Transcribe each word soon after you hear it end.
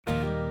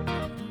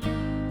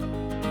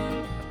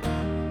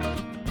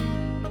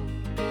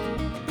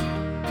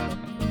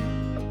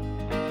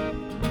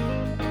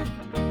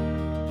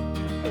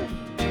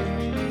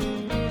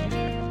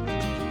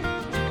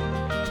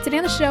Today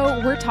on the show,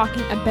 we're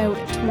talking about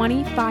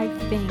 25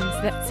 things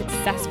that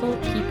successful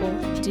people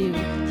do.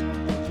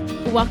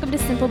 Welcome to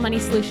Simple Money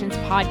Solutions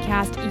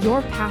Podcast,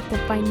 your path to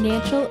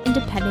financial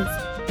independence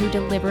through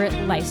deliberate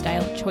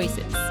lifestyle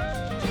choices.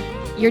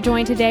 You're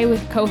joined today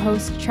with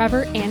co-hosts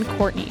Trevor and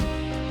Courtney.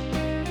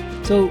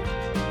 So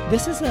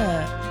this is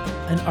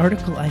an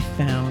article I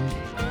found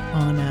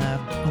on a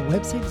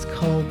website. It's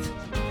called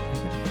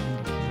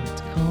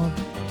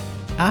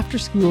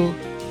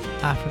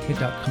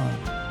AfterSchoolAfrica.com.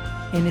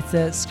 And it's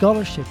a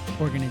scholarship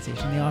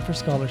organization. They offer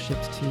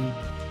scholarships to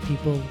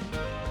people.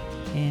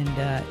 And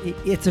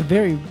it's a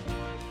very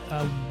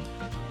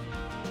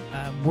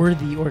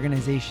worthy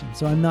organization.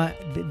 So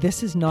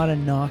this is not a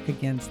knock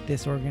against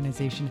this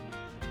organization.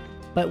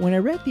 But when I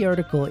read the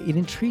article, it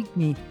intrigued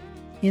me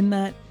in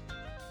that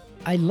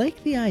I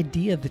like the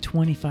idea of the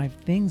 25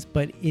 things,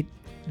 but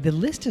the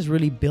list is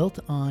really built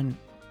on.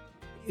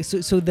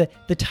 So the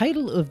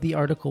title of the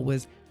article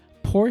was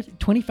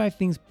 25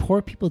 things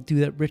poor people do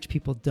that rich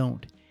people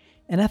don't.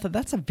 And I thought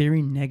that's a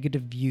very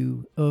negative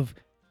view of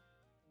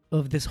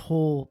this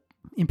whole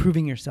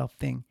improving yourself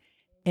thing.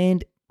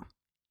 And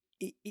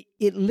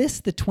it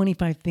lists the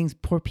 25 things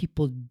poor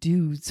people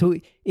do. So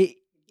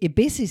it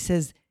basically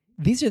says,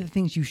 these are the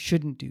things you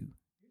shouldn't do.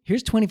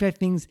 Here's 25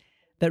 things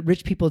that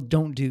rich people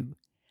don't do.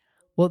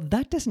 Well,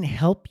 that doesn't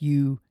help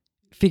you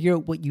figure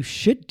out what you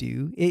should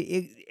do.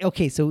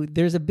 Okay, so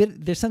there's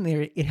something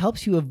there. It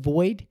helps you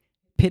avoid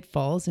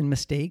pitfalls and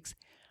mistakes.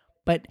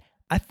 But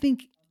I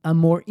think a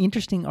more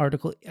interesting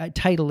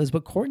title is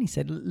what Courtney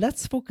said.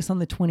 Let's focus on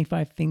the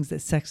 25 things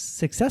that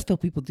successful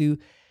people do.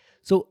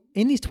 So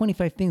in these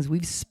 25 things,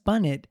 we've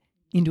spun it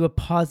into a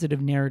positive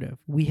narrative.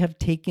 We have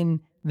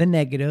taken the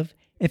negative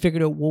and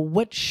figured out, well,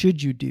 what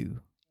should you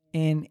do?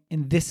 And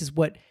this is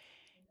what,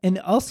 and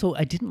also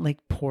I didn't like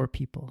poor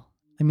people.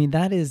 I mean,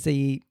 that is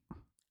a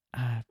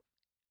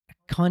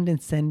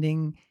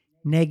condescending,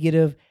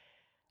 negative.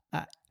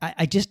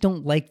 I just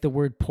don't like the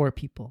word poor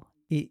people.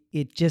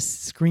 It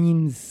just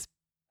screams.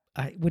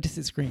 What does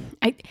it scream?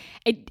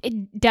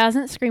 It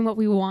doesn't scream what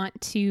we want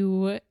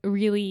to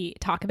really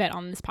talk about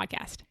on this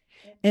podcast.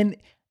 And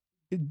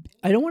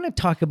I don't want to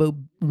talk about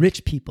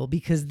rich people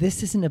because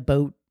this isn't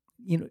about,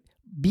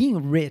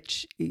 being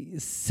rich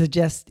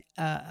suggests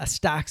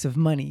stacks of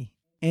money.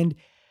 And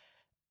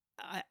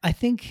I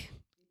think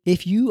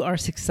if you are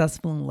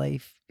successful in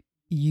life,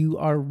 you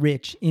are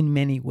rich in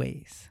many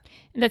ways.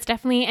 That's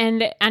definitely,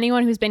 and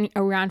anyone who's been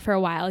around for a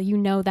while, you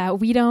know that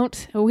we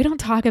don't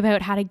talk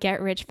about how to get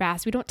rich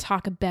fast. We don't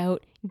talk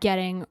about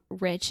getting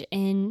rich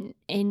in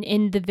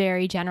the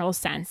very general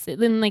sense.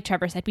 Then, like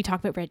Trevor said, we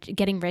talk about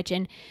getting rich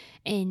in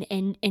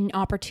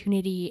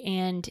opportunity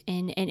and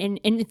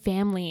in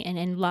family and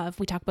in love.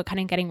 We talk about kind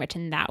of getting rich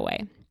in that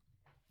way.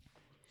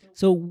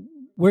 So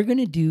we're going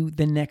to do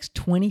the next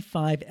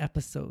 25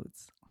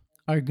 episodes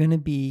are going to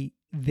be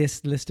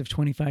this list of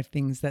 25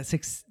 things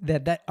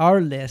that our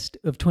list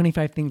of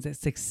 25 things that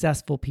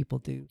successful people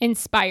do.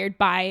 Inspired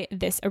by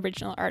this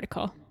original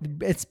article.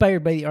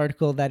 Inspired by the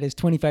article that is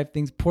 25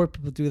 things poor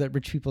people do that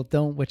rich people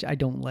don't, which I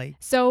don't like.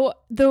 So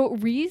the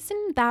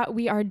reason that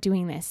we are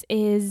doing this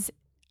is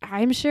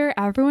I'm sure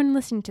everyone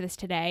listening to this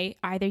today,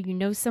 either you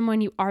know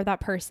someone, you are that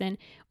person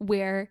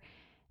where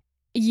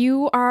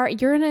you're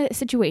in a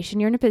situation,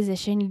 you're in a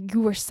position,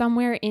 you are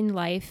somewhere in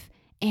life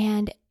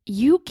and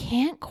you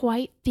can't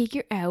quite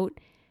figure out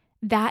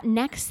that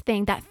next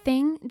thing, that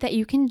thing that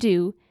you can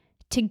do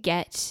to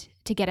get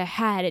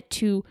ahead,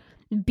 to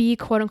be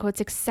quote unquote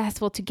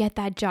successful, to get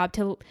that job,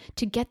 to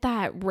get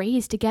that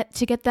raise, to get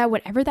that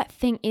whatever that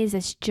thing is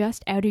that's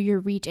just out of your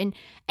reach, and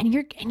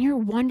you're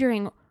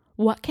wondering,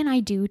 what can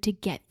I do to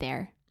get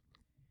there?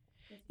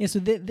 Yeah, so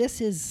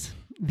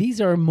these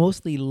are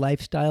mostly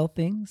lifestyle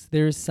things.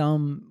 There's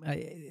some,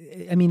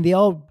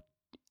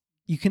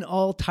 you can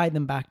all tie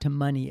them back to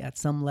money at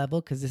some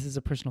level because this is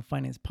a personal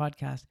finance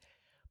podcast.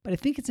 But I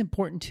think it's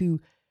important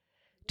to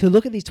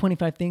look at these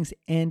 25 things,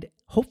 and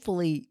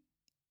hopefully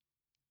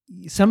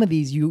some of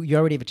these you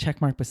already have a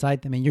check mark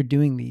beside them and you're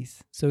doing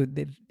these. So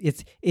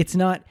it's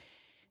not,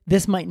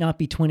 this might not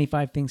be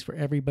 25 things for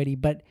everybody,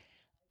 but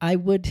I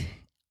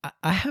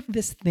have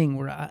this thing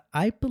where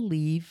I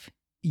believe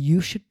you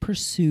should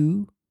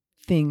pursue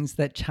things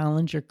that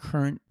challenge your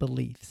current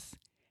beliefs.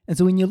 And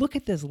so when you look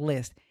at this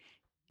list,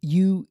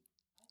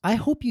 I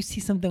hope you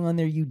see something on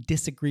there you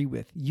disagree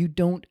with. You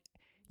don't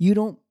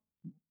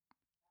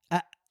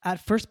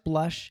at first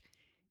blush,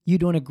 you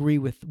don't agree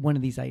with one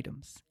of these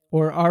items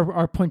or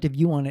our point of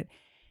view on it.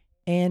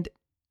 And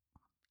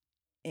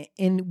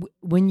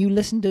when you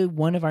listen to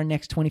one of our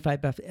next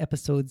 25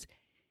 episodes,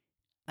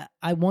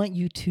 I want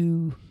you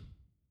to,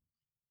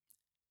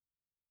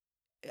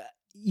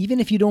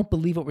 even if you don't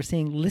believe what we're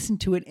saying, listen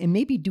to it and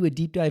maybe do a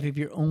deep dive of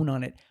your own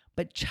on it,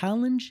 but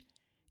challenge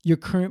your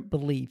current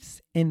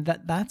beliefs. And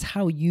that's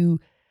how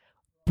you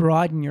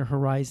broaden your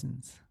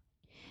horizons.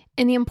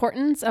 And the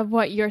importance of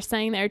what you're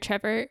saying there,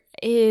 Trevor,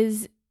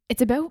 is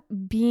it's about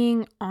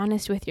being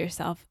honest with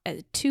yourself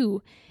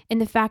too, in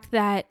the fact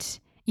that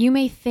you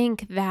may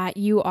think that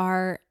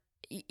you're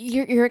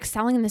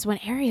excelling in this one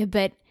area,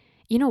 but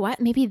you know what?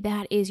 Maybe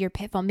that is your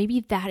pitfall.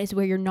 Maybe that is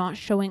where you're not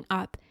showing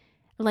up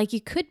like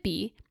you could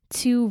be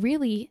to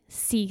really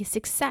see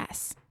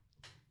success.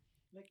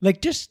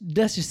 Like,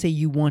 let's just say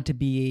you want to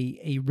be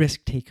a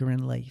risk taker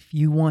in life.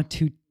 You want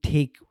to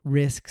take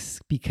risks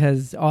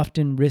because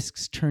often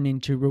risks turn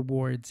into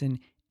rewards, and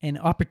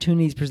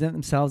opportunities present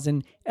themselves,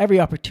 and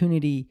every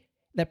opportunity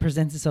that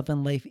presents itself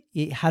in life,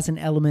 it has an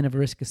element of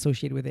risk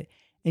associated with it.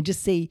 And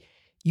just say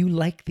you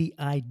like the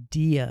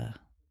idea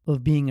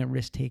of being a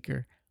risk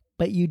taker,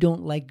 but you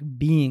don't like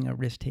being a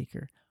risk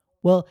taker.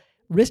 Well,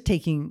 risk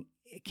taking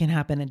can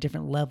happen at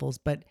different levels,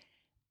 but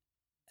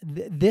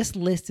this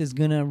list is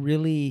going to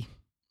really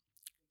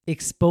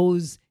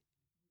expose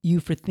you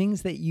for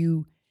things that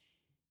you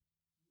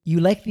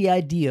like the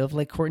idea of,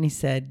 like Courtney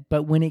said,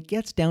 but when it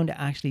gets down to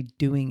actually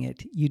doing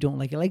it, you don't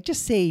like it. Like,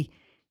 just say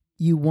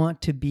you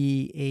want to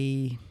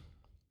be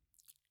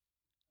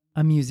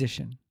a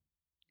musician.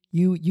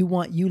 You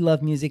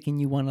love music and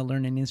you want to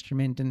learn an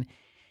instrument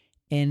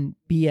and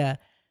be a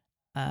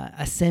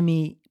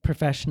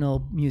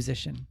semi-professional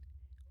musician.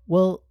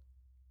 Well,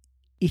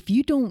 if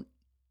you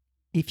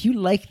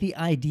like the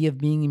idea of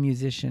being a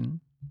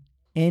musician,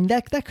 and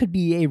that could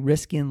be a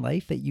risk in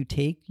life that you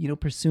take,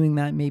 pursuing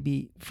that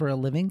maybe for a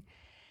living,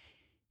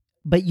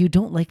 but you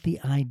don't like the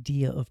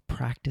idea of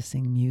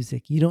practicing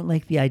music. You don't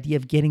like the idea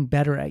of getting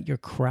better at your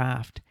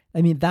craft.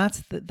 I mean,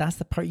 that's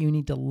the part you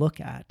need to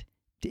look at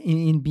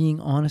in being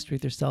honest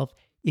with yourself.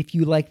 If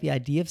you like the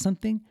idea of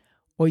something,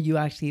 or you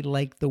actually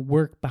like the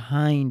work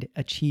behind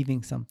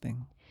achieving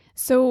something.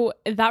 So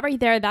that right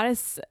there, that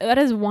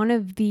is one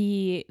of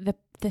the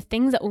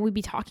things that we'll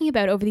be talking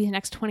about over these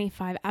next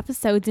 25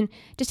 episodes. And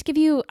just to give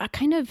you a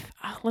kind of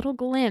a little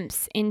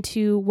glimpse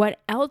into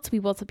what else we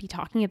will be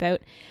talking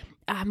about,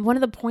 one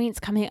of the points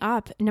coming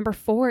up, number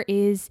 4,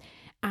 is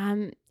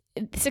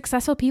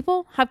successful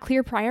people have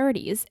clear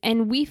priorities.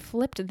 And we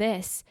flipped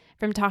this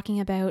from talking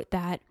about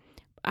that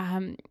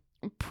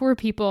poor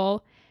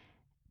people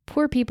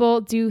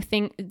do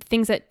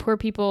things that poor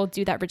people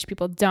do that rich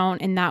people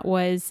don't. And that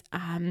was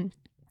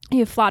you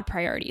have flawed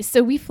priorities.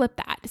 So we flip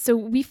that.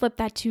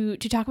 To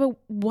talk about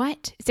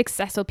what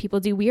successful people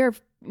do. We are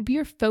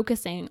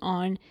focusing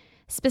on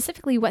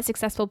specifically what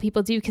successful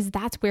people do, because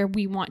that's where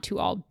we want to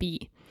all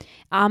be.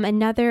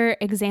 Another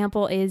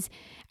example is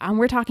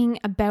we're talking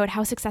about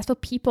how successful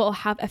people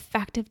have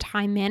effective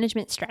time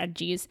management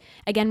strategies.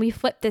 Again, we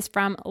flipped this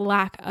from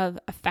lack of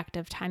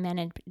effective time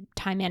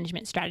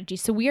management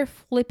strategies. So we are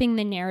flipping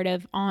the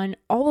narrative on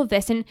all of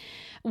this. And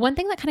one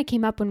thing that kind of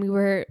came up when we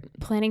were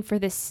planning for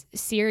this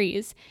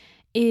series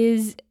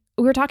is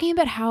we were talking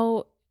about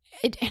how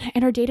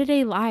in our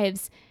day-to-day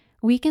lives,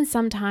 we can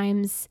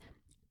sometimes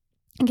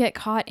get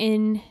caught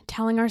in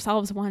telling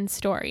ourselves one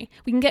story.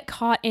 We can get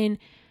caught in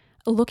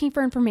looking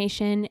for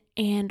information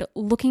and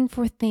looking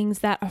for things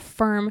that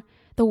affirm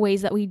the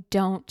ways that we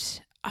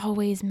don't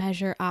always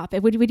measure up.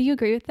 Would you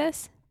agree with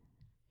this?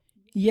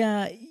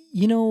 Yeah,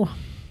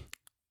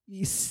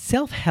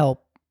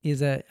 self-help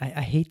is I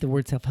hate the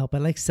word self-help. I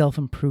like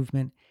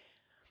self-improvement,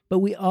 but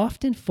we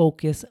often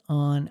focus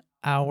on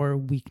our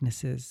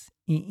weaknesses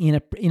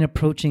in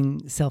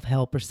approaching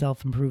self-help or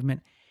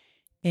self-improvement.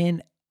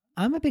 And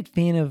I'm a big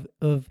fan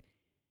of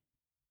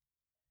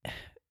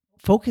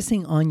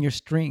focusing on your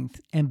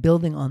strength and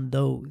building on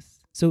those.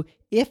 So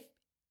in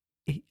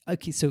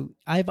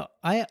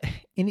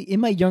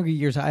my younger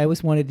years, I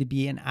always wanted to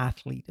be an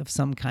athlete of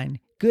some kind,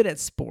 good at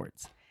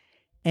sports.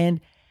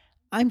 And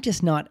I'm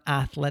just not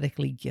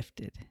athletically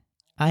gifted.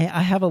 I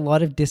have a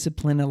lot of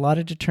discipline, a lot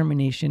of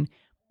determination,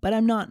 but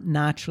I'm not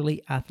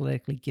naturally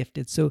athletically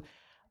gifted. So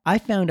I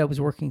found I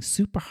was working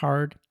super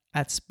hard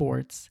at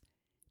sports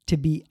to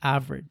be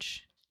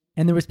average.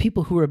 And there was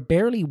people who were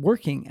barely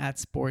working at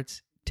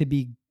sports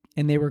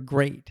and they were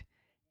great.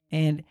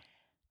 And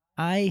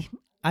I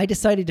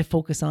decided to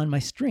focus on my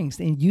strengths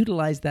and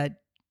utilize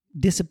that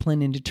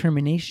discipline and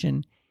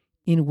determination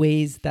in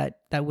ways that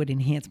would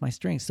enhance my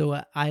strengths.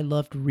 So I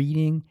loved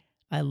reading.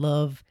 I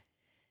love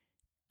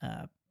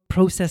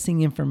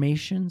processing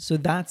information. So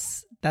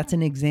that's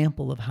an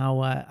example of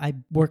how I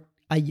work.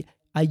 I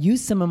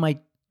use some of my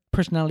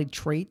personality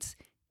traits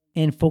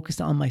and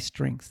focused on my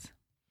strengths.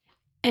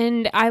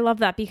 And I love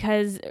that,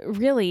 because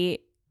really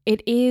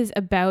it is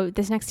about,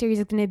 this next series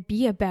is going to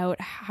be about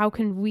how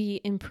can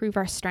we improve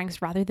our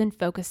strengths rather than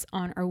focus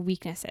on our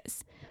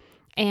weaknesses.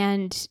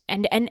 And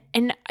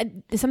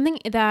something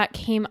that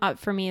came up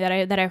for me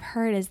that I've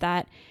heard is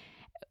that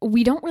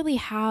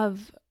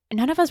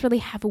none of us really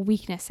have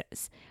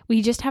weaknesses.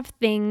 We just have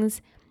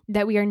things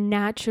that we are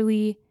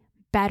naturally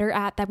better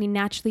at, that we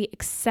naturally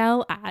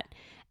excel at.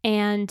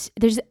 And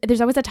there's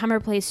always a time or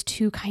place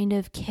to kind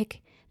of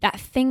kick that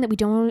thing that we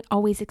don't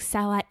always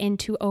excel at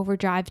into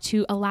overdrive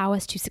to allow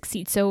us to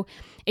succeed. So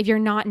if you're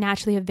not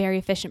naturally a very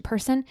efficient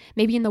person,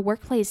 maybe in the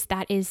workplace,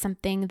 that is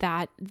something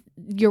that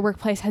your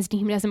workplace has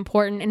deemed as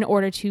important in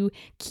order to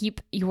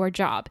keep your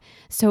job.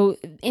 So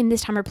in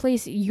this time or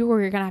place, you're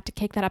going to have to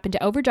kick that up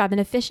into overdrive.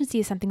 And efficiency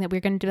is something that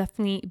we're going to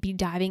definitely be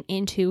diving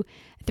into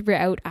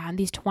throughout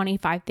these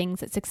 25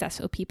 things that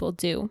successful people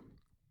do.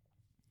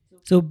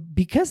 So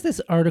because this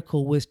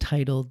article was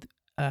titled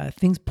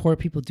Things Poor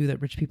People Do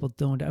That Rich People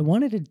Don't, I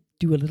wanted to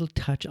do a little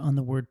touch on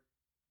the word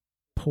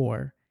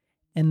poor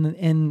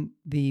and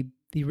the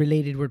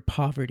related word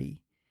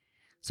poverty.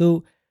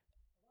 So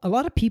a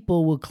lot of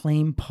people will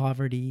claim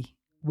poverty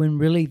when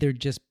really they're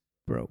just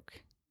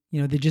broke.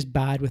 They're just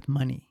bad with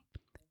money.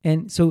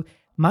 And so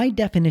my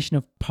definition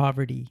of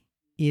poverty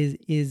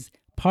is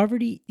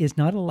poverty is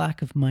not a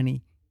lack of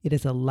money. It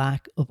is a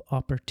lack of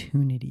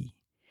opportunity.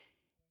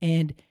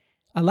 And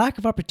a lack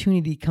of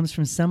opportunity comes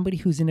from somebody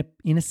who's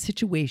in a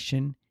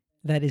situation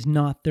that is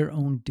not their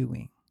own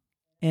doing.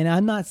 And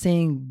I'm not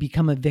saying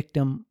become a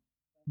victim,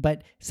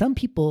 but some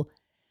people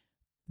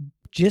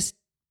just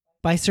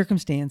by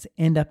circumstance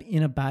end up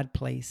in a bad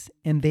place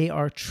and they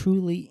are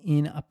truly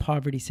in a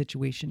poverty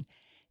situation.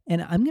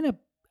 And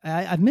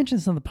I've mentioned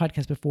this on the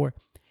podcast before.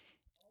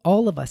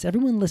 All of us,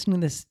 everyone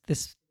listening to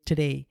this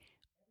today,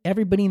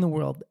 everybody in the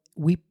world,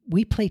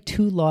 we play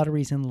 2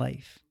 lotteries in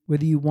life,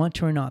 whether you want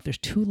to or not. There's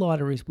 2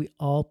 lotteries we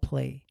all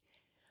play.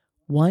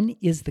 One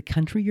is the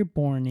country you're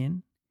born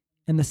in,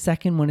 and the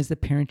second one is the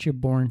parents you're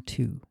born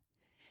to.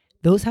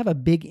 Those have a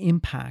big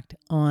impact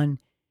on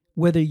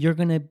whether you're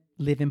going to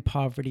live in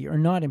poverty or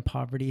not in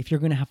poverty, if you're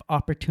going to have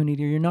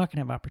opportunity or you're not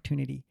going to have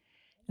opportunity.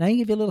 And I can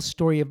give you a little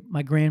story of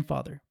my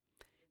grandfather.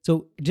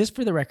 So just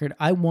for the record,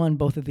 I won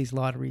both of these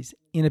lotteries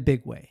in a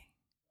big way.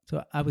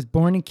 So I was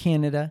born in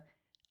Canada,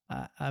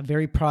 a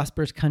very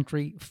prosperous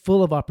country,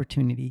 full of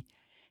opportunity.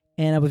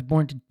 And I was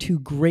born to 2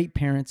 great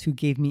parents who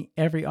gave me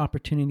every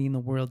opportunity in the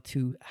world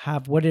to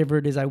have whatever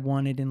it is I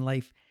wanted in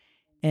life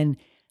and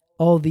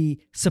all the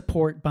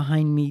support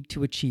behind me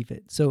to achieve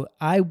it. So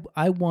I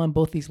won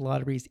both these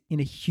lotteries in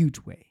a huge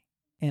way.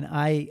 And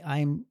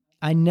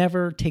I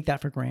never take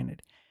that for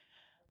granted.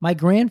 My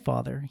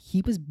grandfather,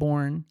 he was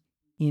born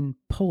in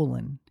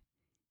Poland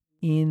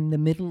in the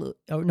middle,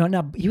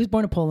 he was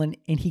born in Poland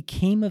and he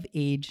came of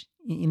age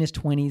in his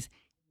 20s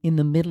in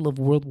the middle of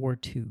World War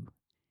II.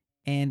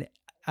 And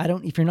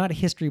if you're not a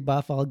history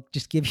buff, I'll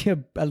just give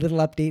you a little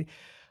update.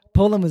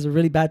 Poland was a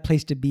really bad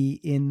place to be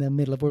in the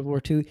middle of World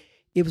War II.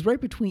 It was right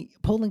between,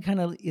 Poland kind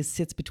of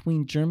sits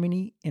between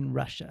Germany and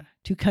Russia,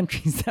 2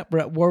 countries that were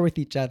at war with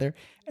each other,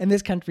 and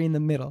this country in the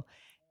middle.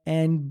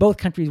 And both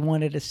countries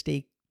wanted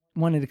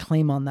to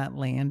claim on that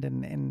land,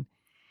 and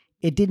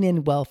it didn't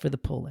end well for the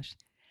Polish.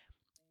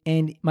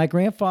 And my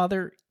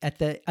grandfather, at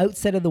the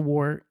outset of the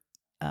war,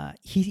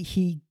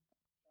 he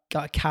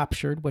got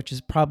captured, which is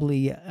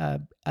probably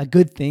a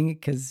good thing,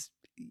 because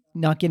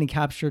not getting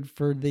captured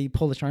for the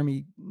Polish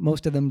army,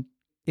 most of them,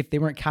 if they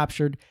weren't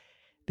captured,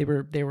 they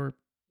were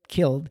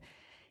killed.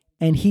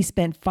 And he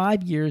spent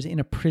 5 years in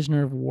a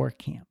prisoner of war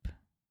camp.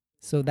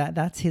 So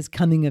that's his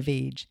coming of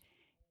age.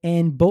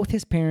 And both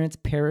his parents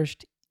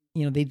perished.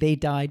 They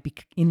died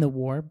in the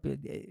war. But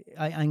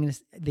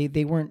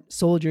they weren't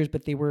soldiers,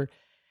 but they were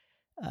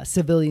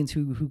civilians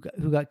who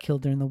got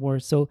killed during the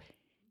war. So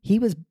he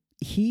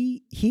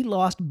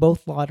lost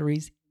both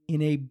lotteries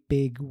in a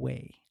big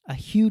way, a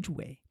huge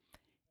way.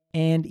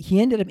 And he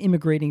ended up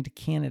immigrating to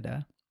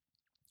Canada,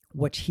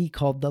 which he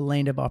called the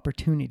land of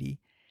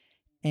opportunity.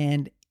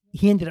 And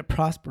he ended up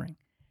prospering.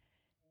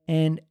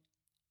 And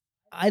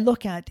I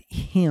look at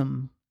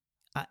him,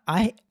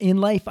 in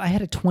life, I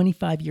had a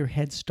 25-year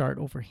head start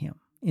over him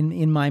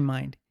in my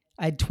mind.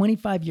 I had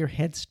 25-year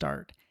head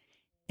start.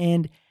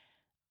 And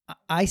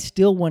I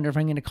still wonder if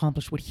I'm going to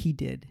accomplish what he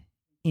did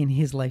in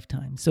his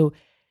lifetime. So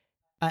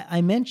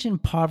I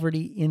mentioned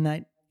poverty in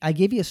that I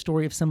gave you a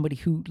story of somebody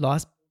who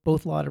lost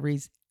both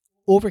lotteries,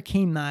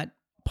 overcame that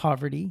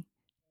poverty,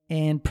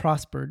 and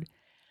prospered.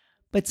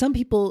 But some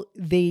people,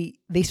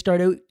 life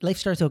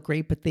starts out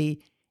great, but they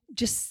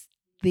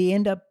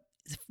end up,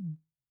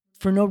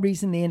 for no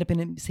reason, they end up in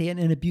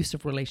an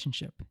abusive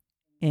relationship,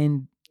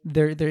 and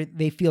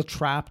they feel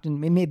trapped,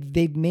 and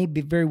they may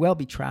very well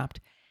be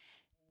trapped,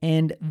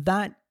 and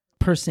that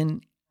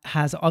person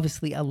has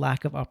obviously a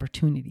lack of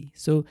opportunity.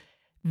 So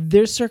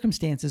there's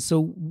circumstances.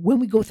 So when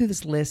we go through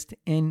this list,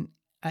 and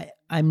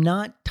I'm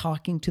not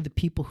talking to the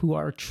people who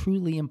are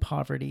truly in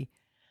poverty,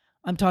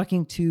 I'm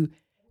talking to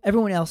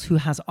everyone else who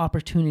has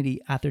opportunity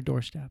at their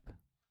doorstep.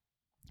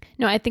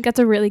 No, I think that's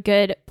a really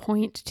good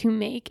point to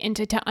make, and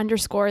to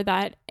underscore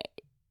that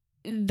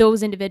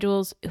those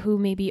individuals who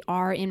maybe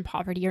are in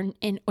poverty or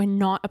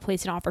not a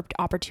place of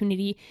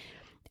opportunity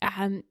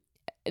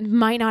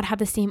might not have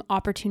the same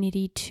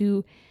opportunity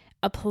to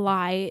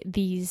apply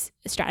these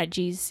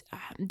strategies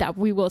that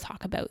we will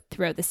talk about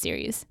throughout the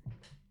series.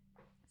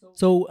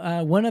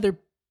 So one other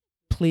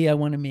plea I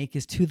want to make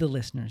is to the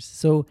listeners.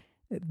 So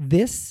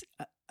this,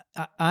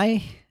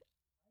 I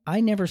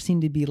never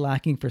seem to be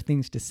lacking for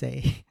things to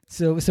say.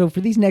 So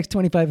for these next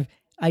 25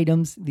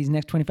 items, these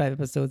next 25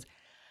 episodes,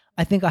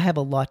 I think I have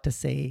a lot to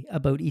say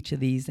about each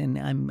of these, and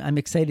I'm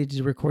excited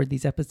to record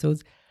these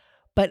episodes.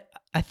 But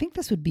I think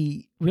this would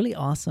be really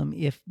awesome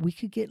if we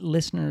could get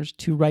listeners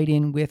to write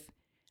in with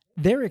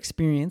their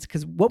experience,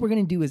 because what we're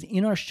going to do is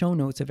in our show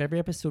notes of every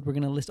episode, we're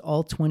going to list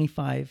all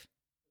 25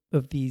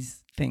 of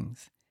these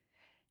things.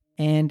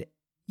 And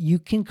you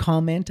can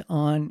comment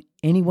on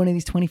any one of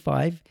these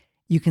 25.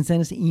 you can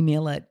send us an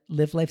email at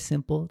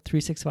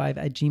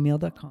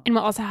livelifesimple365@gmail.com. And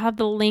we'll also have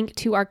the link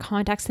to our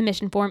contact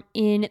submission form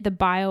in the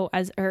bio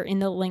or in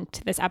the link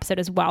to this episode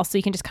as well. So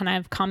you can just kind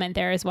of comment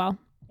there as well.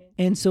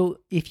 And so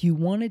if you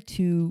wanted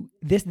to,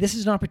 this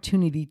is an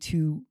opportunity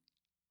to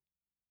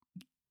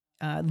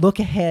look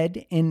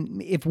ahead.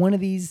 And if one of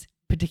these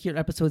particular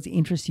episodes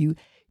interests you,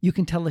 you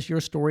can tell us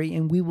your story,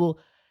 and we will,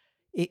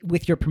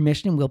 with your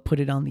permission, we'll put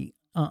it on the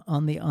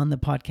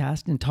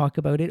podcast and talk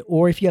about it.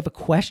 Or if you have a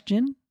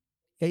question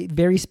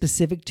very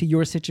specific to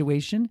your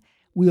situation,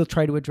 we'll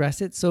try to address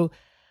it. So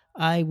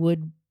I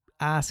would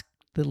ask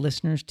the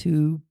listeners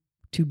to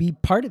be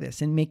part of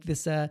this and make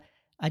this a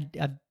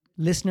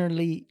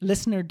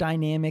listener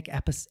dynamic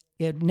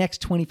episode, next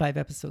 25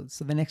 episodes.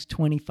 So the next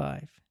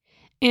 25.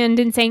 And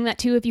in saying that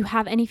too, if you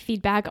have any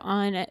feedback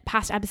on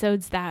past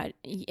episodes, that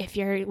if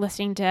you're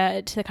listening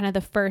to kind of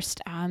the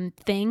first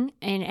thing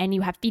and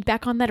you have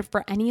feedback on that or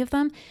for any of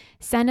them,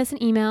 send us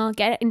an email,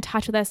 get in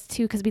touch with us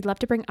too, because we'd love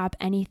to bring up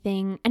any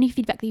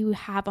feedback that you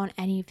have on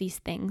any of these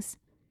things.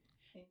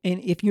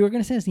 And if you're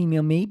going to send us an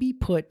email, maybe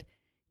put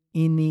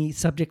in the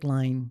subject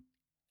line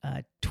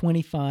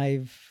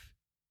 25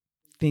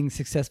 things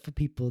successful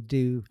people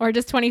do, or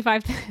just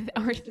 25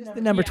 or just the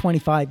number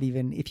 25.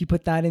 Even if you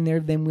put that in there,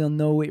 then we'll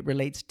know it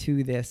relates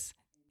to this,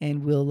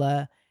 and we'll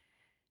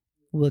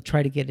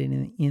try to get it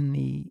in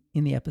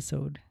the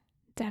episode.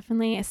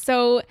 Definitely.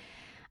 So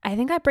I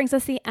think that brings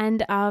us to the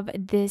end of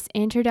this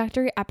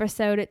introductory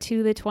episode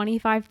to the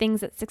 25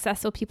 things that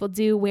successful people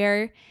do,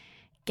 where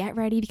get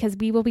ready, because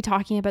we will be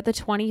talking about the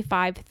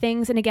 25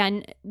 things. And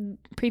again,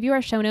 preview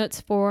our show notes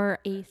for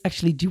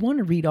Actually, do you want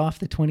to read off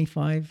the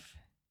 25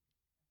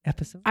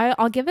 episode?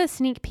 I'll give a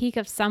sneak peek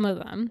of some of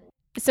them.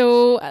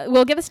 So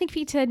we'll give a sneak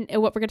peek to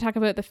what we're going to talk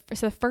about.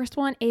 So the first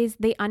one is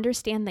they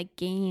understand the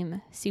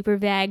game. Super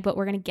vague, but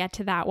we're going to get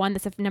to that one.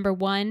 That's number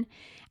one.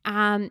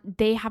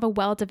 They have a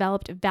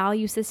well-developed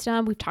value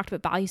system. We've talked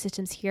about value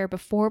systems here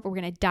before, but we're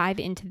going to dive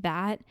into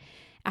that.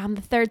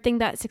 The third thing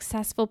that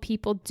successful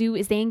people do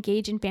is they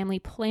engage in family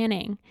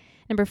planning.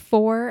 Number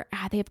four,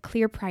 they have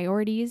clear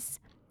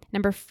priorities.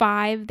 Number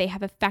five, they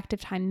have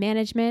effective time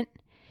management.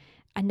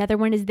 Another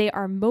one is they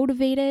are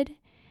motivated.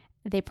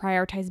 They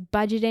prioritize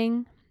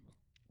budgeting.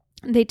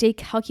 They take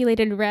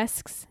calculated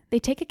risks. They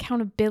take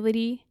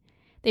accountability.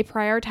 They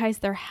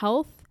prioritize their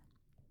health.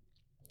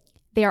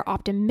 They are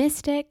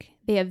optimistic.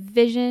 They have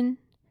vision.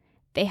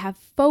 They have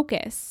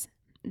focus.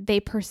 They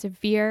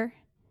persevere.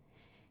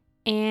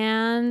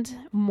 And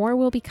more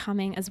will be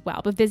coming as well.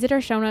 But visit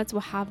our show notes.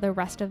 We'll have the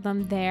rest of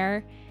them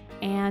there.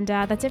 And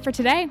that's it for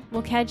today.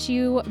 We'll catch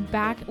you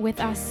back with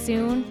us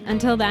soon.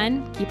 Until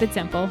then, keep it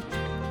simple.